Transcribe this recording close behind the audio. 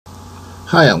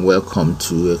Hi and welcome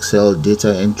to Excel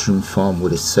data entering form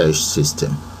with a search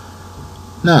system.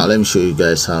 Now let me show you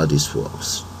guys how this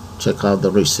works. Check out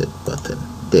the reset button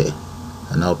there,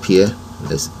 and up here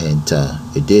let's enter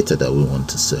the data that we want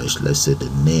to search. Let's say the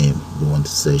name we want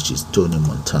to search is Tony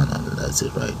Montana. That's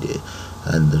it right there,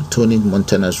 and the Tony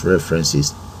Montana's reference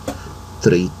is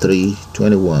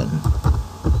 3321.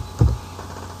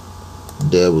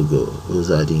 There we go.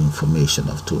 Those are the information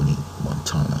of Tony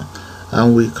Montana.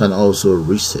 And we can also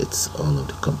reset all of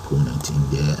the components in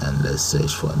there, and let's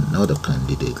search for another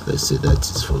candidate. Let's say that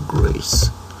is for Grace,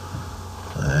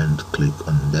 and click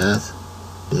on that.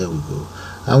 There we go.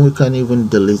 And we can even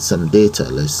delete some data.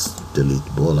 Let's delete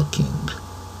Baller King.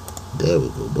 There we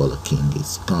go. Baller King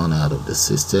is gone out of the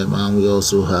system. And we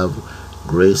also have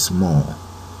Grace Moore.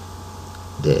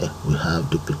 There we have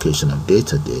duplication of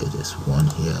data there. There's one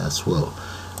here as well.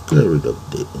 Get rid of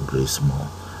the Grace Moore.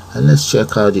 And let's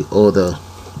check out the other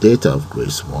data of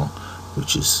Grace Moore,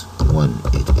 which is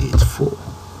 1884.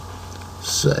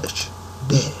 Search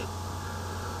there.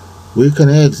 We can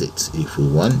exit if we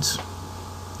want,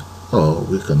 or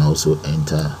we can also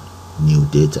enter new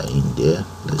data in there.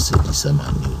 Let's say this is my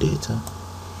new data,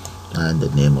 and the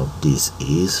name of this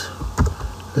is,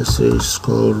 let's say it's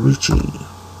called Richie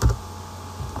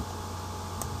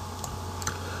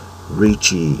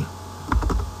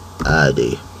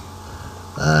Ade,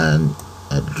 and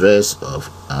address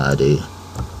of Ade,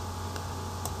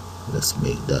 let's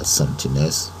make that something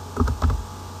else.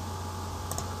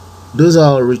 Those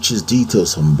are Richie's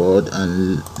details on board,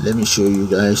 and let me show you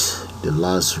guys the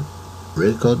last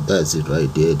record. That's it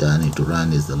right there. Danny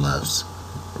Duran is the last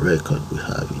record we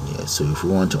have in here. So if we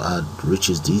want to add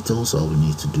Richie's details, all we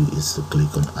need to do is to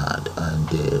click on add, and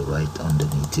there right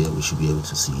underneath here we should be able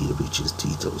to see Richie's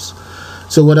details.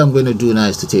 So what I'm going to do now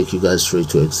is to take you guys straight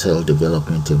to Excel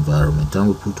development environment, and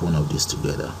we'll put one of these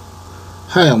together.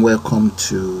 Hi and welcome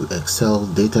to Excel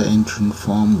data entering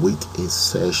form with a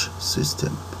search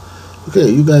system. Okay,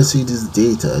 you guys see this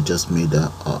data, I just made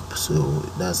that up, so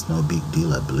that's no big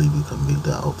deal. I believe you can make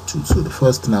that up too. So the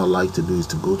first thing I would like to do is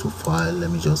to go to file. Let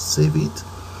me just save it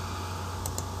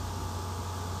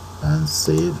and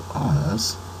save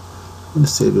as. I'm going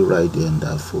to save it right there in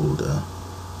that folder,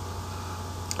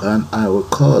 and I will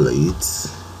call it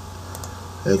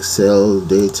Excel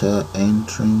data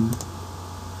entering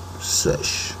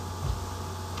search.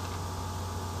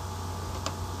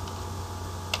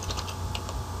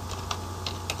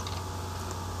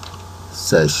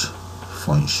 Search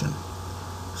function.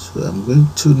 So I'm going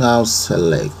to now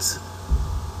select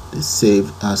the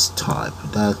save as type.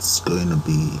 That's going to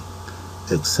be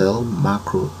Excel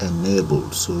macro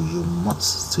enabled, so you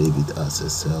must save it as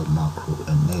Excel macro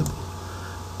enabled.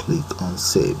 Click on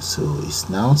save. So it's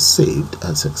now saved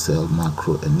as Excel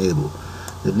macro enabled.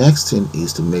 The next thing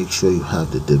is to make sure you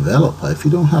have the developer. If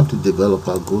you don't have the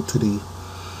developer, go to the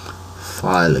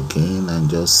file again and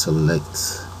just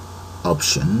select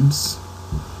options,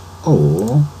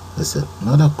 or there's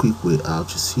another quick way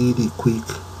out. You see the quick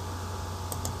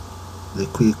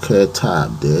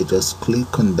tab there. Just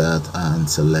click on that and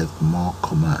select more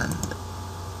command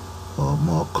or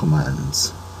more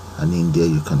commands, and in there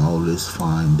you can always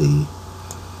find the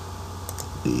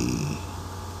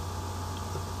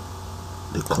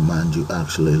command you're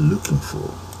actually looking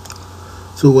for.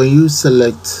 So when you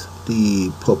select the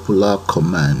popular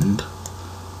command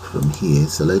from here,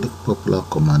 select the popular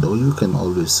command, or you can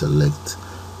always select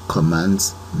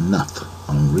commands not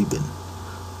on ribbon.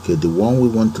 Okay, the one we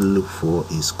want to look for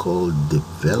is called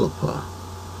developer.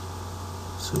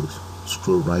 So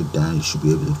scroll right down, you should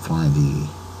be able to find the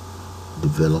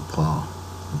developer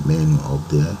menu up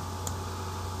there,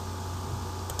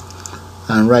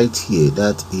 and right here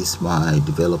that is my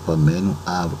developer menu.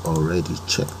 I've already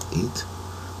checked it,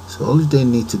 so all they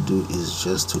need to do is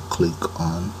just to click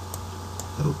on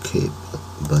OK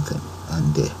button,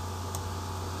 and there.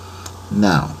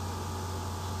 Now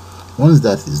once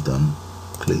that is done,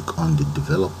 click on the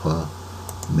developer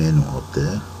menu up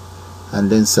there, and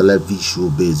then select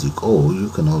Visual Basic, or you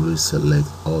can always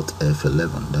select Alt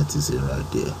F11. That is it right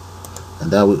there, and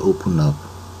that will open up,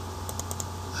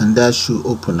 and that should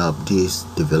open up this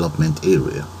development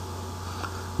area.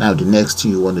 Now the next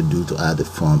thing you want to do to add a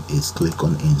form is click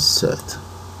on Insert,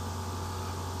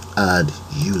 Add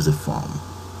User Form,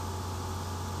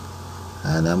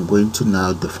 and I'm going to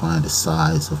now define the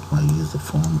size of my user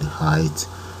form, the height.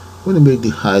 I'm going to make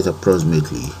the height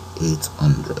approximately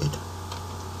 800,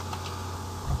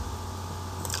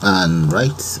 and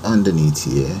right underneath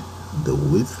here the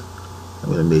width, I'm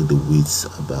going to make the width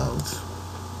about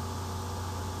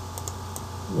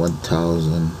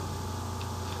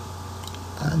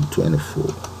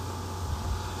 1024.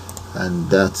 and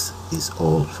that is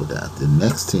all for that. The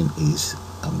next thing is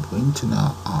I'm going to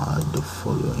now add the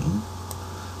following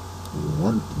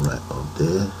one right up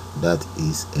there. That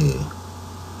is a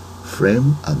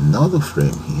frame, another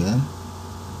frame here,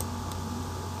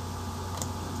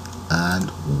 and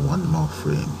one more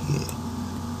frame here.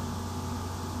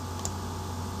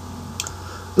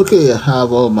 Okay, I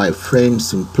have all my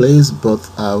frames in place, but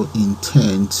I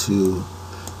intend to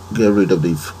get rid of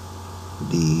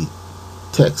the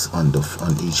text on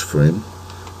each frame.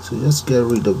 So just get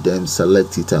rid of them,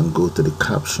 select it and go to the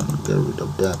caption, get rid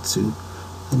of that too,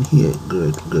 and here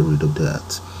get rid of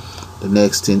that. The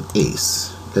next thing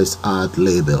is let's add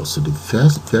labels. So the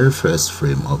very first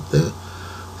frame up there,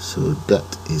 so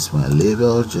that is my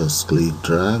label. Just click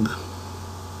drag.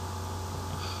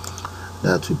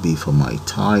 That would be for my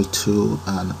title,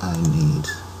 and I need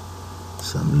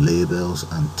some labels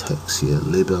and text here.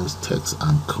 Labels, text,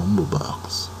 and combo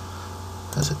box.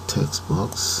 That's a text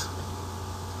box.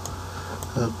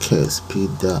 Okay,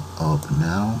 speed that up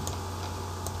now,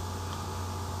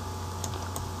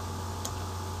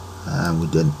 and we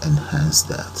then enhance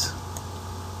that.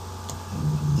 And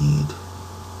we need,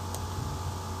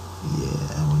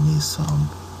 yeah, and we need some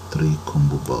 3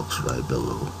 combo box right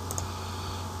below.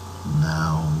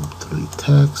 Now 3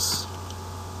 text.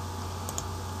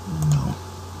 No,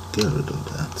 get rid of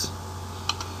that.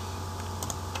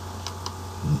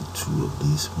 Need 2 of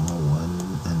these more,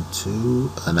 1 and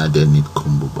 2, and I then need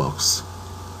combo box.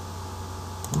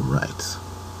 Right.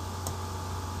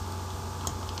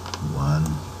 1,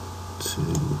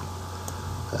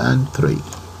 2, and 3.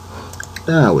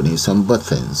 Now we need some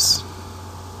buttons.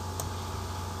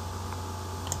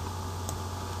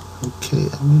 Okay,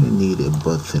 I'm gonna need a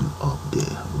button up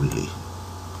there, really.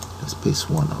 Let's paste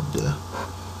one up there.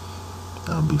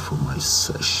 That'll be for my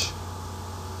search.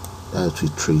 That will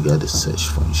trigger the search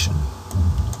function.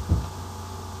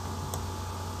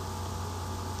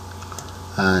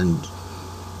 And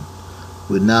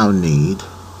we now need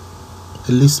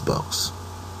a list box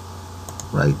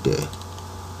right there.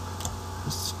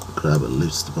 Let's grab a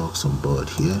list box on board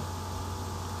here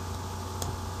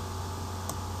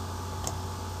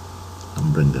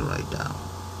and bring it right down.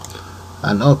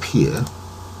 And up here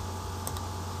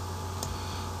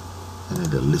I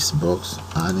need a list box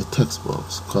and a text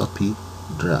box. Copy,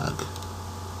 drag.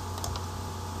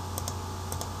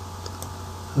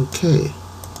 Okay,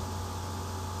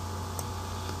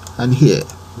 and here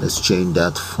let's change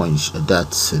that function,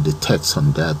 the text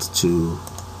on that to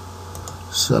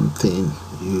something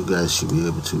you guys should be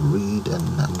able to read,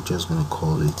 and I'm just going to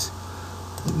call it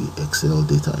maybe Excel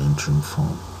data entering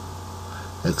form.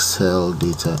 Excel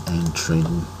data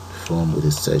entering form with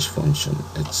a search function.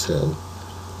 Excel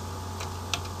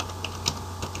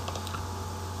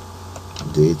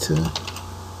data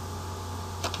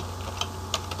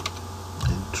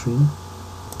entering.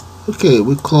 Okay,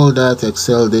 we call that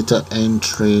Excel data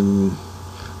entering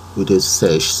with a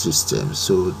search system,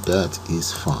 so that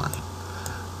is fine.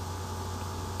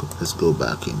 Let's go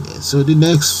back in there. So the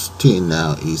next thing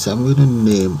now is I'm going to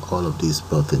name all of these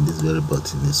buttons. This very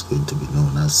button is going to be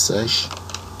known as search,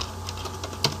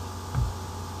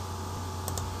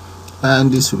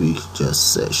 and this will be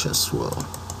just search as well.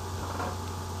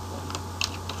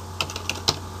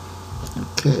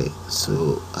 Okay,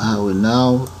 so I will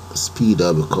now speed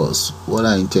up, because what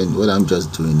I'm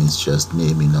just doing is just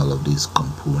naming all of these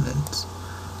components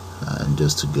and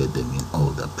just to get them in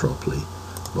order properly.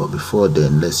 But before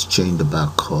then, let's change the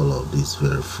back color of this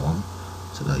very form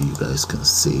so that you guys can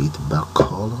see it. Back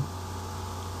color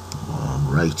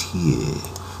right here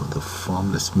for the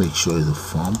form. Let's make sure it's a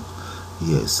form.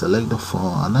 Yeah, select the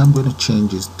form, and I'm going to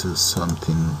change it to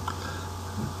something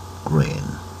green.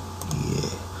 Yeah,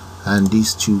 and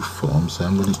these two forms,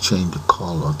 I'm going to change the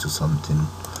color to something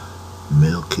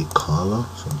milky color,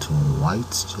 something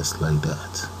white, just like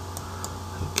that.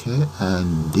 Okay,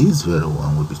 and this very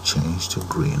one will be changed to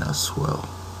green as well,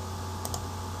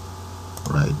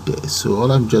 right there. So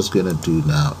all I'm just gonna do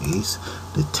now is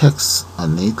the text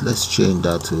on it, let's change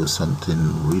that to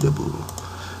something readable.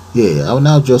 Yeah, I'll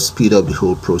now just speed up the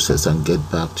whole process and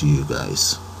get back to you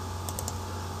guys.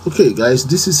 Okay guys,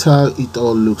 this is how it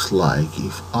all looks like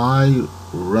if I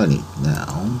run it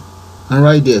now, and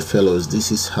right there fellows,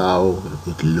 this is how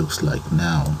it looks like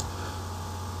now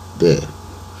there.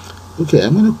 Okay,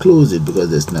 I'm going to close it because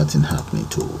there's nothing happening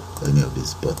to any of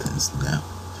these buttons now.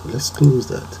 So let's close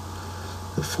that.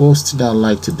 The first thing I'd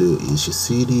like to do is, you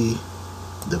see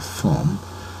the form,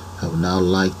 I would now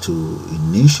like to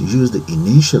use the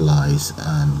initialize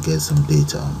and get some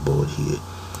data on board here.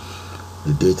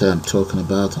 The data I'm talking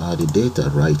about are the data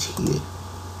right here.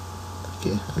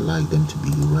 Okay, I like them to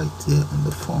be right there on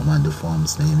the form, and the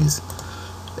form's name is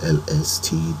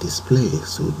LST display.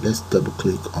 So let's double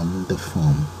click on the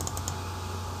form.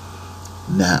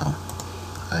 Now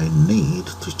I need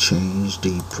to change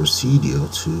the procedure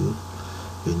to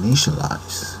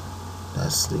initialize.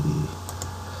 That's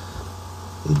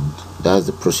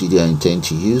the procedure I intend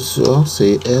to use. So I'll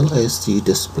say LST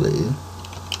display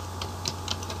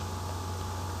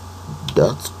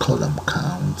dot column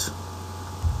count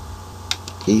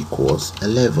equals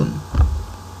 11.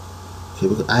 Okay,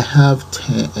 because I have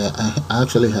 10, I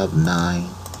actually have 9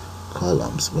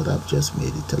 columns, but I've just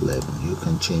made it 11. You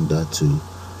can change that to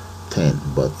 10,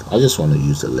 but I just want to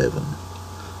use 11.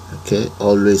 Okay,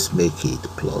 always make it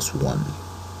 +1.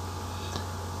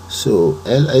 So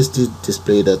LST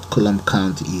display dot column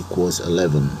count equals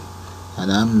 11,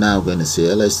 and I'm now going to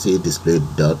say LST display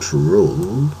dot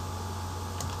row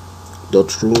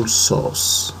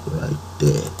source right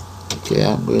there. Okay,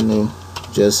 I'm going to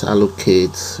just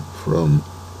allocate from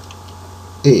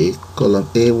column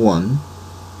A1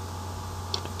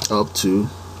 up to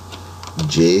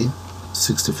J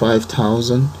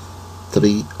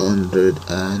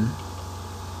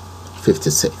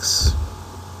 65,356.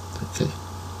 Okay,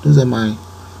 those are my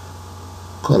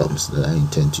columns that I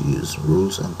intend to use,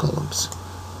 rows and columns.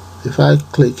 If I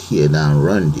click here now and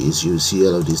run this, you see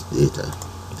all of this data.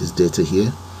 This data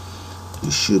here, you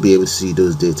should be able to see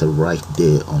those data right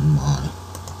there on my,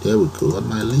 there we go, on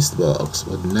my list box,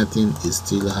 but nothing is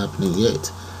still happening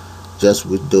yet, just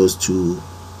with those 2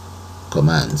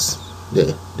 commands.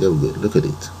 There we go, look at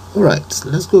it. Alright,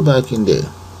 let's go back in there.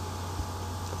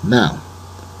 Now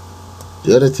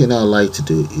the other thing I like to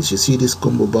do is, you see this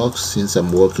combo box, since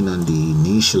I'm working on the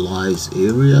initialize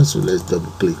area, so let's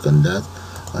double click on that.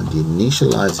 On the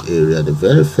initialize area, the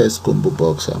very first combo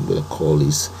box I'm going to call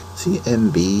is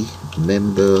CMB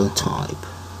member type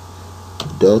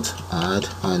dot add,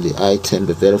 and the item,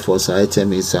 the very first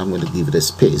item is, I'm going to give it a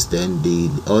space. Then the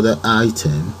other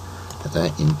item that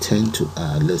I intend to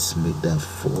add, let's make that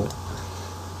 4.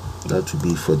 That would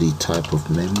be for the type of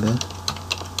member.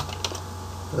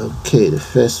 Okay, the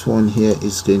first one here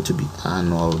is going to be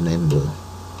annual member,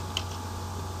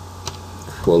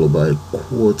 followed by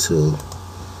quarter,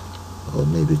 or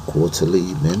maybe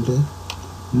quarterly member,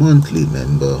 monthly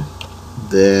member.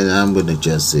 Then I'm going to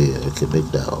just say, okay,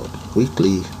 make that out,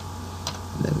 weekly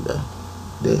member.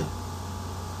 There.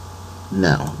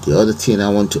 Now the other thing I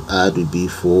want to add would be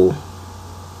for,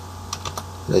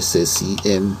 let's say,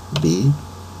 CMB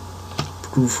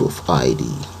proof of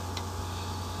ID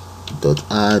dot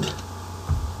add,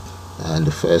 and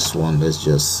the first one, let's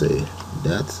just say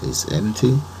that is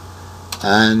empty,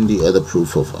 and the other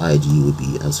proof of ID would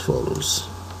be as follows.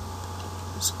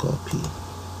 Let's copy.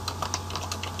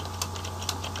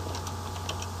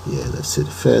 Yeah, let's say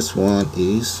the first one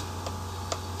is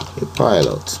a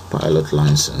pilot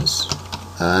license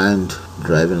and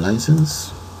driving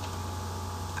license,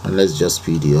 and let's just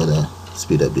speed up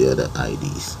the other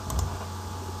IDs.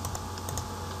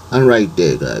 And right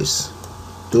there, guys,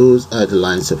 those are the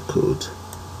lines of code.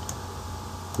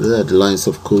 Those are the lines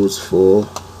of codes for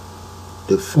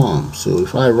the form. So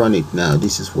if I run it now,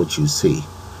 this is what you see.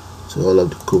 So all of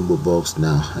the combo box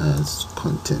now has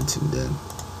content in them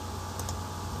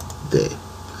there.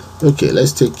 Okay,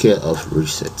 let's take care of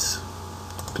resets.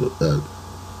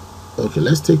 Okay,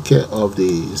 let's take care of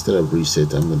the, instead of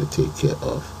reset, I'm going to take care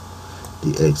of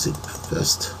the exit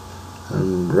first.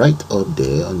 And right up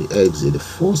there on the exit, the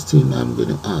first thing I'm going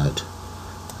to add,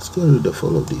 let's get rid of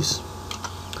all of this.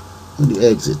 On the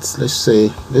exits,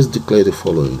 let's declare the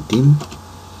following: dim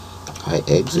I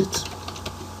exit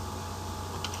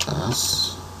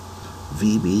as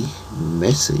VB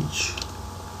message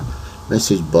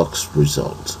box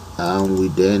result, and we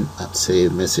then say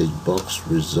message box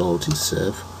result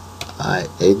itself, I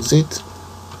exit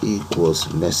equals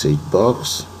message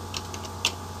box,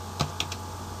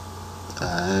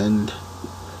 and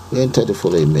we enter the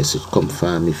following message: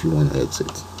 confirm if you want to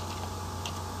exit.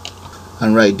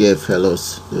 And right there,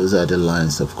 fellows, those are the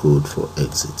lines of code for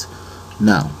exit.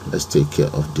 Now let's take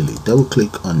care of delete. Double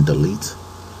click on delete.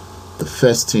 The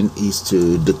first thing is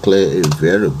to declare a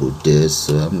variable there,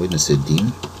 so I'm going to say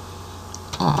dim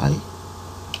I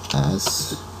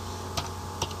as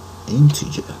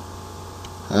integer,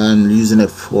 and using a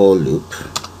for loop,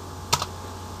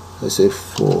 let's say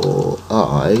for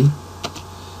I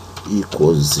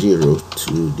equals 0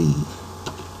 to the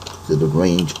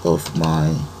range of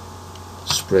my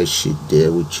spreadsheet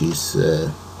there, which is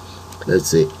let's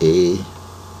say a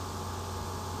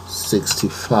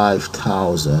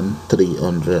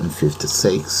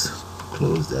 65,356.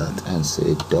 Close that and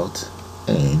say dot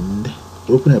end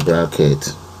open a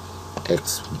bracket,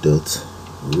 x dot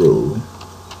row,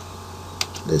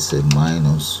 let's say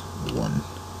 -1,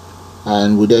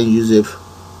 and we then use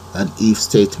an if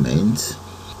statement.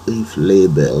 If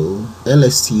label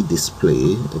LXT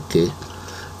display, okay,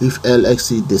 if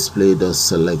LXT display does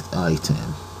select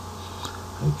item,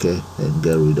 okay, then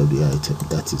get rid of the item.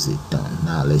 That is it, done.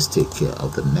 Now let's take care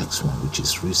of the next one, which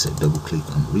is reset. Double click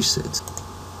on reset,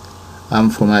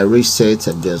 and for my reset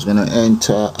I'm just going to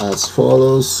enter as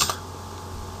follows.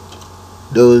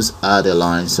 Those are the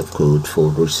lines of code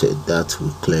for reset. That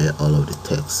will clear all of the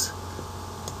text,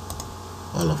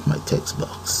 all of my text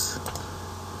box.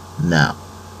 Now,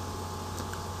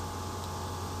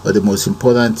 but the most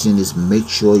important thing is make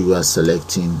sure you are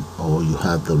selecting, or you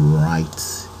have the right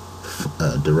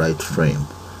frame.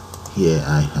 Here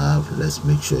I have, let's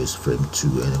make sure it's frame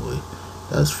 2 anyway.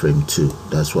 That's frame 2.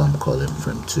 That's what I'm calling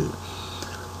frame 2.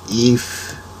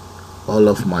 If all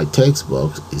of my text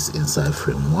box is inside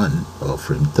frame 1 or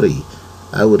frame 3,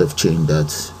 I would have changed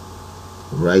that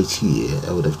right here.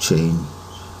 I would have changed,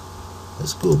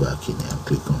 let's go back in here and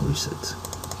click on reset.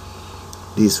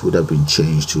 This would have been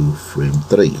changed to frame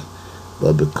 3,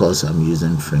 but because I'm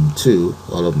using frame 2,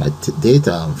 all of my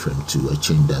data on frame 2, I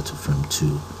changed that to frame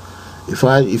 2. If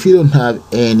you don't have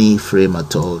any frame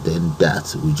at all, then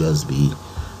that will just be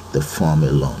the form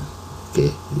alone.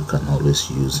 Okay, you can always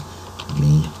use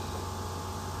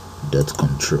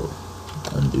me.control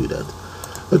and do that.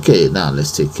 Okay, now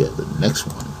let's take care of the next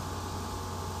one.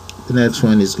 The next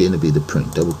one is going to be the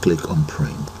print. Double click on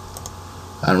print,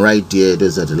 and right there,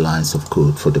 those are the lines of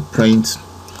code for the print.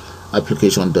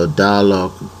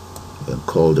 Application.dialog, and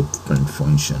call the print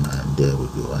function, and there we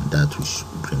go, and that will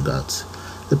bring out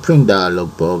the print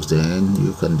dialog box. Then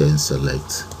you can then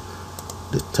select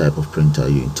the type of printer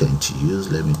you intend to use.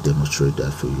 Let me demonstrate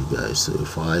that for you guys. So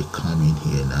if I come in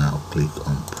here now, click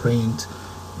on print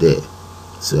there,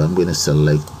 so I'm going to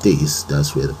select this.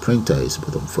 That's where the printer is,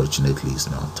 but unfortunately it's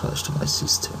not attached to my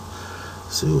system.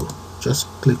 So just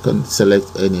click on,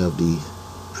 select any of the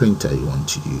printer you want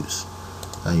to use,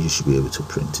 and you should be able to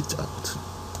print it out.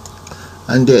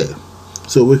 And there,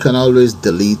 so we can always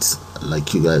delete,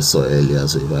 like you guys saw earlier.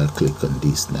 So if I click on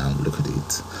this now, look at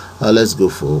it. Let's go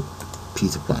for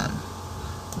Peter Pan.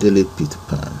 Delete Peter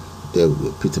Pan. There we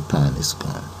go. Peter Pan is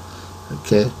gone.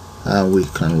 Okay, and we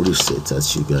can reset,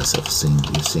 as you guys have seen.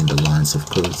 You've seen the lines of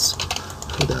codes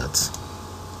for that.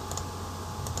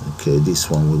 Okay, this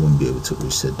one we won't be able to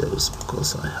reset those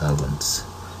because I haven't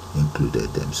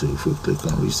included them. So if we click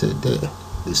on reset there,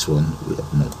 this one we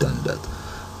have not done that,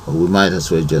 but we might as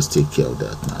well just take care of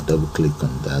that now. Double click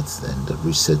on that, then the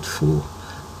reset for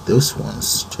those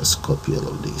ones. Just copy all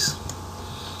of these,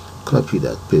 copy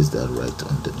that, paste that right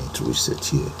underneath reset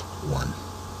here. One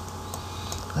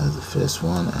as the first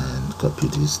one, and copy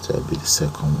this, that'll be the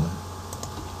second one,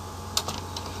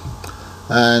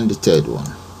 and the third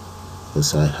one,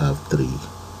 because I have 3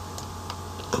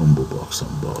 combo box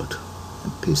on board,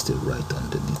 and paste it right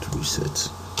underneath reset.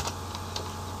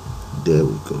 There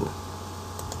we go.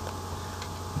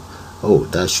 Oh,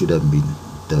 that should have been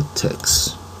the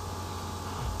text.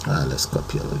 Let's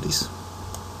copy all of this.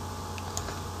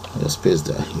 Let's paste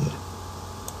that here.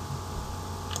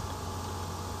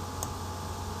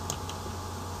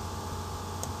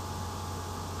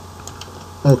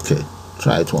 Okay,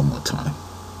 try it one more time.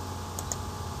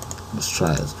 Let's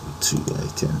try it with 2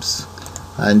 items,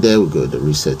 and there we go. The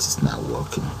reset is now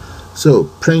working. So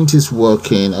print is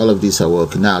working, all of these are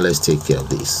working. Now let's take care of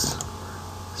this.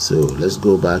 So let's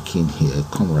go back in here,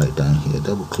 come right down here,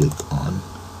 double click on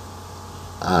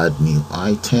add new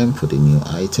item. For the new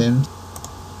item,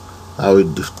 I will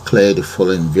declare the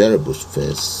following variables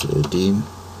first. So dim,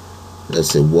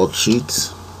 let's say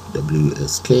worksheet,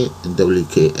 WSK and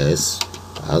WKS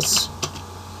as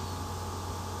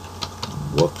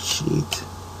worksheet,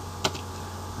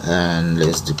 and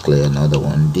let's declare another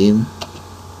one, dim.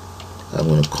 I'm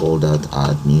going to call that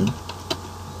add new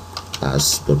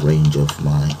as the range of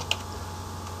my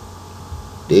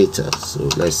data. So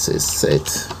let's say set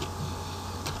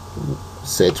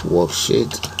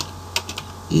worksheet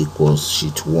equals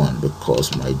sheet 1,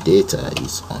 because my data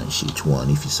is on sheet 1.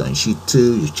 If it's on sheet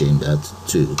 2, you change that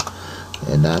to 2.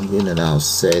 And I'm going to now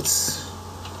set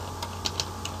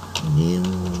new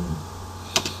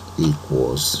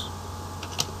equals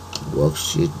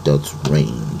worksheet dot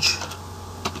range,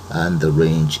 and the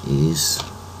range is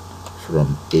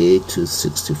from A to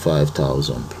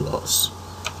 65,000 plus.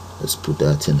 Let's put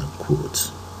that in a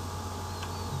quote.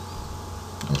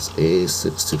 That's A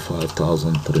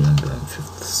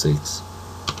 65,356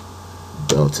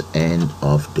 dot end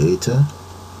of data.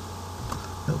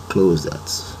 Now close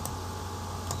that.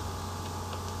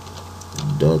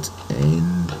 dot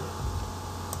end,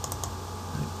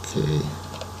 okay,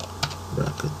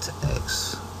 bracket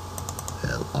x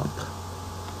l up,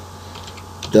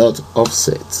 dot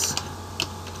offset,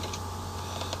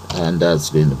 and that's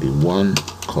going to be 1,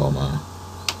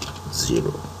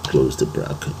 0, close the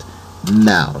bracket.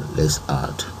 Now let's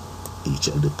add each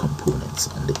of the components,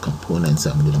 and the components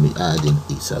I'm going to be adding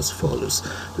is as follows.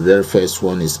 The very first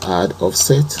one is add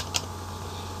offset.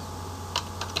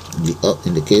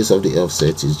 In the case of the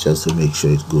offset, is just to make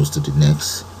sure it goes to the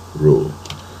next row.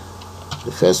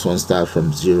 The first one starts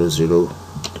from 0, 0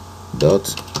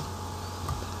 dot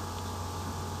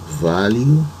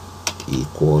value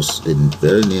equals, the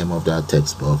very name of that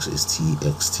text box is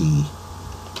txt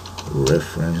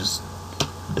reference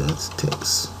dot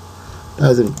text.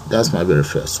 That's my very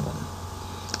first one.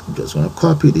 I'm just going to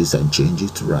copy this and change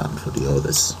it around for the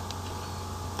others.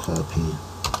 Copy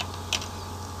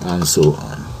and so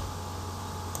on.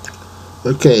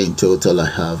 Okay, in total I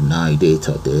have 9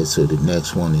 data there, so the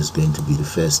next one is going to be the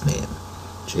first name.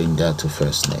 Change that to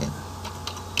first name,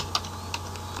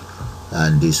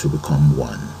 and this will become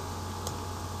 1.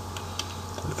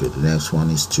 Okay, the next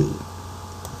one is 2,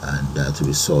 and that will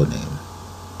be surname,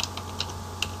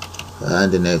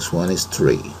 and the next one is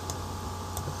 3,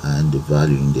 and the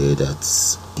value in there that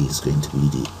is going to be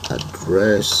the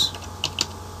address,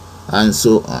 and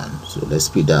so on. So let's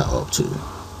speed that up too.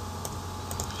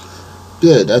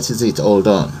 Yeah, that is it, all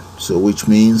done. So which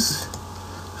means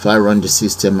if I run the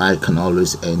system, I can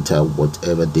always enter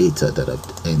whatever data that I've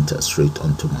entered straight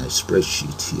onto my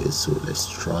spreadsheet here. So let's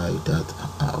try that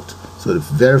out. So the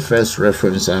very first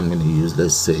reference I'm going to use,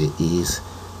 let's say, is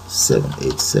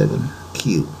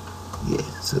 787Q. Yeah,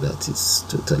 so that is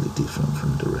totally different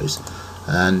from the rest.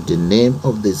 And the name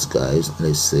of this guy,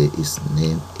 let's say his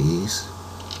name is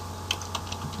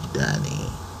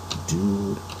Danny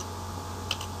Duran.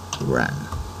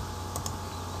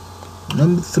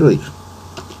 Number 3,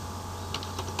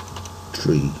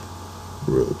 Tree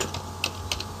Road,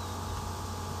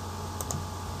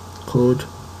 code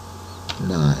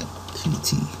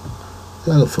 9TT.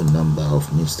 Telephone number of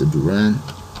Mr. Duran,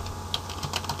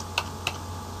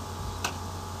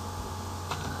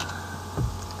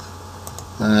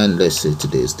 and let's say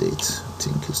today's date, I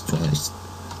think it's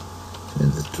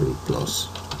 23 plus.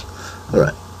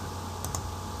 Alright,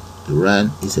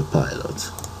 Duran is a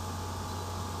pilot,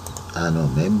 annual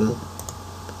member,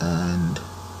 and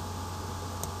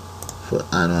for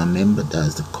annual member,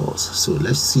 that's the cost. So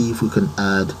let's see if we can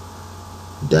add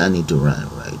Danny Duran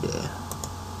right there.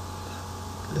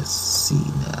 Let's see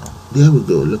now. There we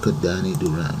go. Look at Danny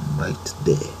Duran right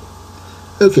there.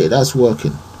 Okay, that's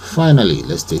working. Finally,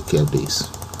 let's take care of this.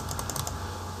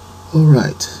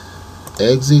 Alright,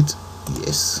 exit,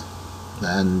 yes,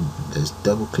 and let's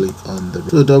double click on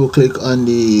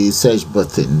the search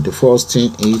button. The first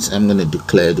thing is I'm going to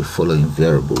declare the following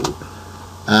variable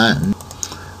and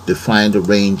define the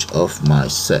range of my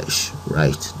search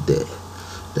right there.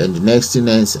 Then the next thing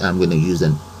is I'm going to use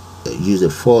a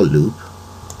for loop.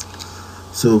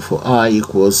 So for I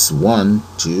equals 1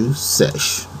 to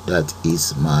search, that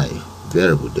is my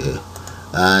variable there,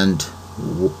 and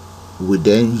we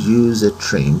then use a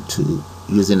trim to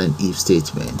using an if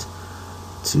statement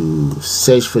to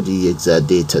search for the exact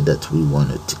data that we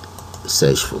want to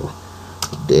search for.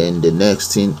 Then the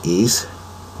next thing is,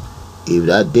 if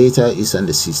that data is on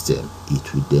the system,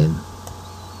 it will then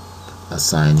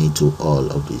assign it to all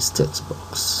of these text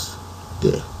boxes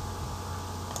there.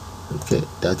 Okay,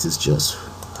 that is just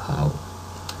how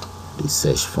the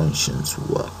search functions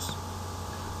works.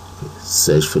 Okay,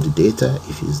 search for the data.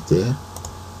 If it's there,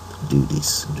 do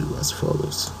this, do as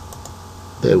follows.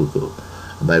 There we go.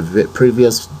 In my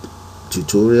previous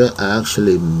tutorial, I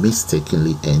actually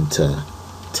mistakenly enter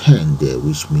 10 there,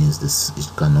 which means this it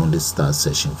can only start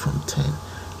searching from 10.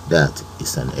 That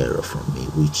is an error from me,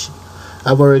 which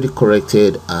I've already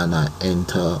corrected, and I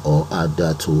enter or add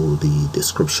that to the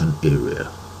description area.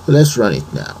 Let's run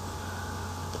it now.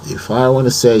 If I want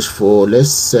to search for, let's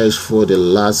search for the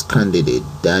last candidate,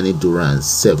 Danny Duran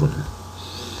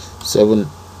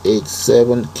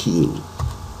 787Q.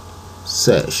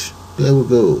 Search. There we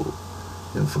go.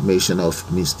 Information of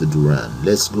Mr. Duran.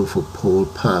 Let's go for Paul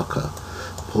Parker.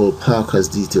 Paul Parker's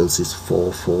details is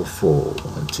 444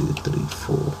 1 2 3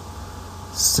 4.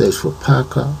 Search for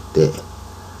Parker there,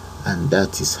 and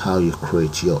that is how you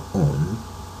create your own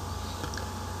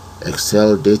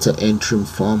Excel data entry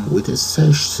form with a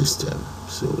search system.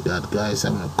 So that, guys,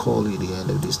 I'm going to call it the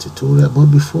end of this tutorial, but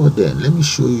before then, let me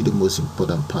show you the most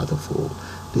important part of all,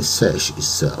 the search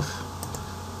itself.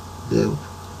 There,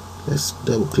 let's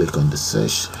double click on the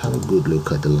search. Have a good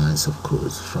look at the lines of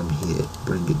code from here.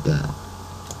 Bring it down.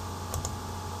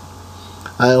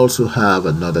 I also have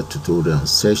another tutorial on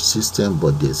search system,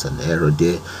 but there's an error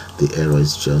there. The error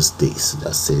is just this,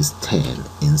 that says 10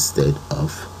 instead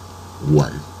of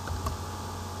 1.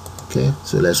 Okay,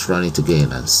 so let's run it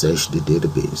again and search the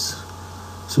database.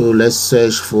 So let's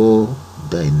search for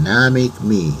dynamic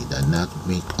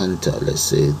hunter. Let's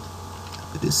say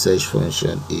the search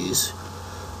function is,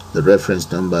 the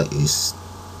reference number is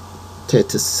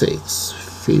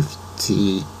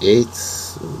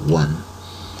 36581.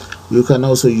 You can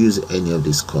also use any of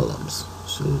these columns,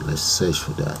 so let's search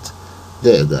for that.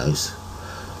 There, guys.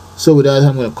 So with that,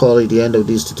 I'm going to call it the end of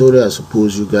this tutorial. I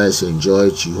suppose you guys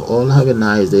enjoyed. You all have a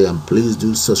nice day, and please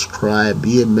do subscribe,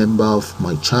 be a member of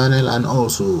my channel, and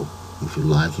also if you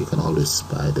like, you can always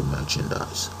buy the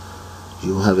merchandise.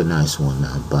 You have a nice one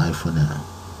now. Bye for now.